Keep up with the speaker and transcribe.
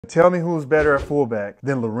Tell me who's better at fullback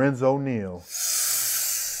than Lorenzo Neal.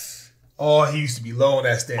 Oh, he used to be low on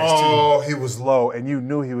that stance, too. Oh, he was low, and you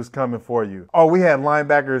knew he was coming for you. Oh, we had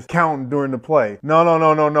linebackers counting during the play.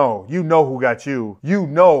 No. You know who got you. You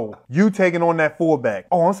know. You taking on that fullback.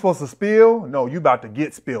 Oh, I'm supposed to spill? No, you about to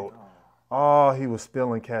get spilled. Oh, he was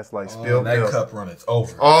spilling cats like spilled that milk. cup run, it's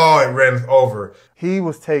over. Oh, it ran over. He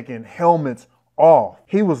was taking helmets off.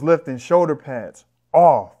 He was lifting shoulder pads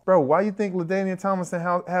off. Bro, why you think LaDainian Tomlinson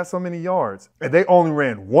has so many yards? And they only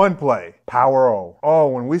ran one play. Power O. Oh,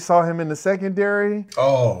 when we saw him in the secondary.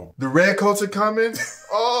 Oh. The red coats are coming.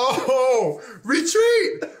 Oh,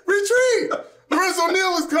 retreat. Lorenzo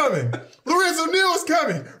Neal is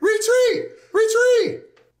coming. Retreat.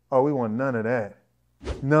 Oh, we want none of that.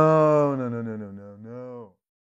 No.